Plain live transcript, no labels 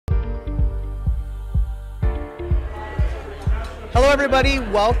Hello everybody,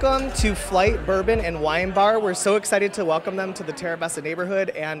 welcome to Flight Bourbon and Wine Bar. We're so excited to welcome them to the Terra Vista neighborhood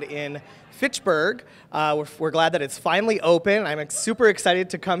and in Fitchburg. We're glad that it's finally open. I'm super excited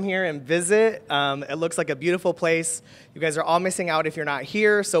to come here and visit. It looks like a beautiful place. You guys are all missing out if you're not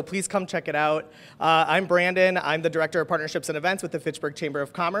here, so please come check it out. I'm Brandon. I'm the Director of Partnerships and Events with the Fitchburg Chamber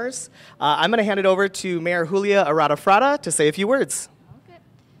of Commerce. I'm going to hand it over to Mayor Julia Arada-Frada to say a few words.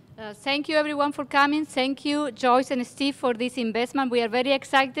 Thank you everyone for coming. Thank you Joyce and Steve for this investment. We are very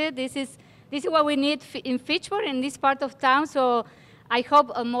excited. This is what we need in Fitchburg, in this part of town. So I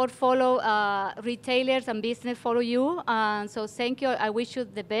hope more follow retailers and business follow you. So thank you. I wish you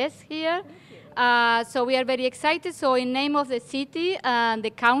the best here. So we are very excited. So in name of the city and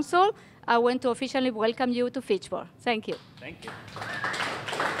the council, I want to officially welcome you to Fitchburg. Thank you. Thank you.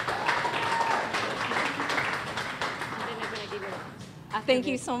 Thank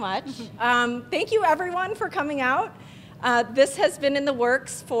you so much. Thank you everyone for coming out. This has been in the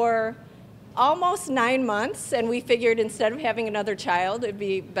works for almost 9 months, and we figured instead of having another child, it'd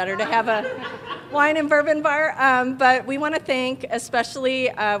be better to have a wine and bourbon bar. But we want to thank, especially,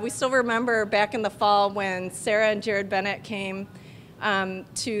 we still remember back in the fall when Sarah and Jared Bennett came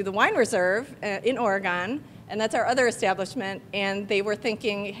to the Wine Reserve in Oregon, and that's our other establishment, and they were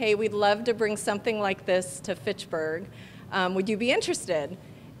thinking, hey, we'd love to bring something like this to Fitchburg. Would you be interested?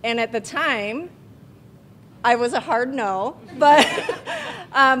 And at the time, I was a hard no, but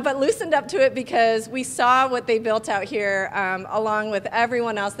loosened up to it because we saw what they built out here along with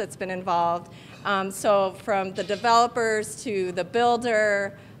everyone else that's been involved. So from the developers to the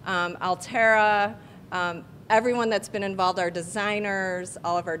builder, Altera, everyone that's been involved, our designers,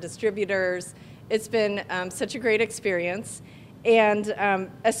 all of our distributors. It's been such a great experience. And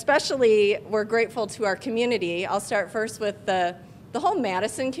especially, we're grateful to our community. I'll start first with the whole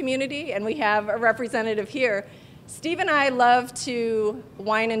Madison community, and we have a representative here. Steve and I love to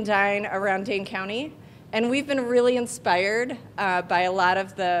wine and dine around Dane County, and we've been really inspired by a lot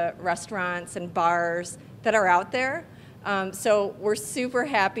of the restaurants and bars that are out there. So we're super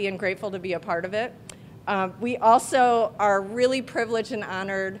happy and grateful to be a part of it. We also are really privileged and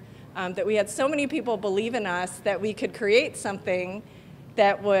honored that we had so many people believe in us that we could create something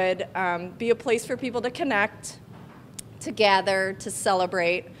that would be a place for people to connect, to gather, to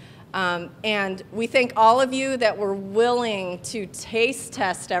celebrate. And we thank all of you that were willing to taste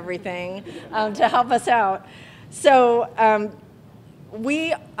test everything to help us out. So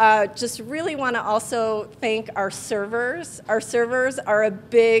we just really want to also thank our servers. Our servers are a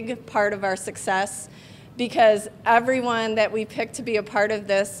big part of our success because everyone that we picked to be a part of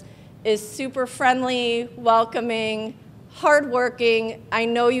this is super friendly, welcoming, hardworking. I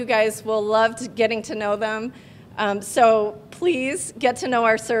know you guys will love getting to know them. So please get to know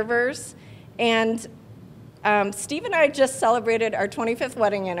our servers. And Steve and I just celebrated our 25th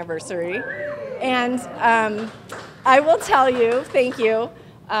wedding anniversary. And I will tell you, thank you,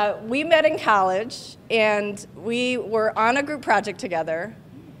 we met in college and we were on a group project together.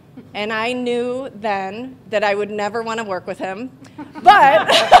 And I knew then that I would never want to work with him. But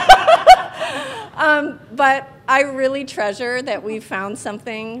but I really treasure that we found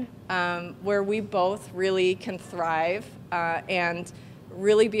something where we both really can thrive and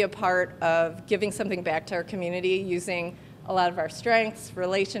really be a part of giving something back to our community using a lot of our strengths,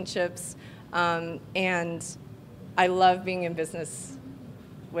 relationships, and I love being in business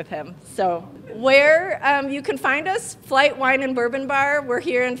with him. So where you can find us, Flight Wine and Bourbon Bar. We're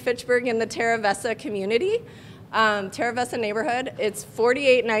here in Fitchburg in the Terra Vista community, Terra Vista neighborhood. It's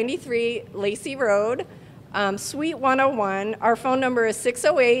 4893 Lacy Road, Suite 101. Our phone number is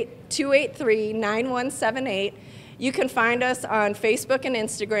 608-283-9178. You can find us on Facebook and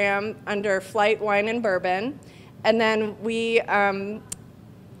Instagram under Flight Wine and Bourbon. And then we have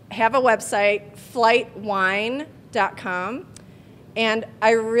a website, flightwine.com. And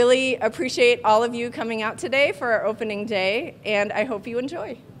I really appreciate all of you coming out today for our opening day, and I hope you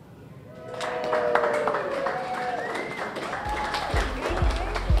enjoy.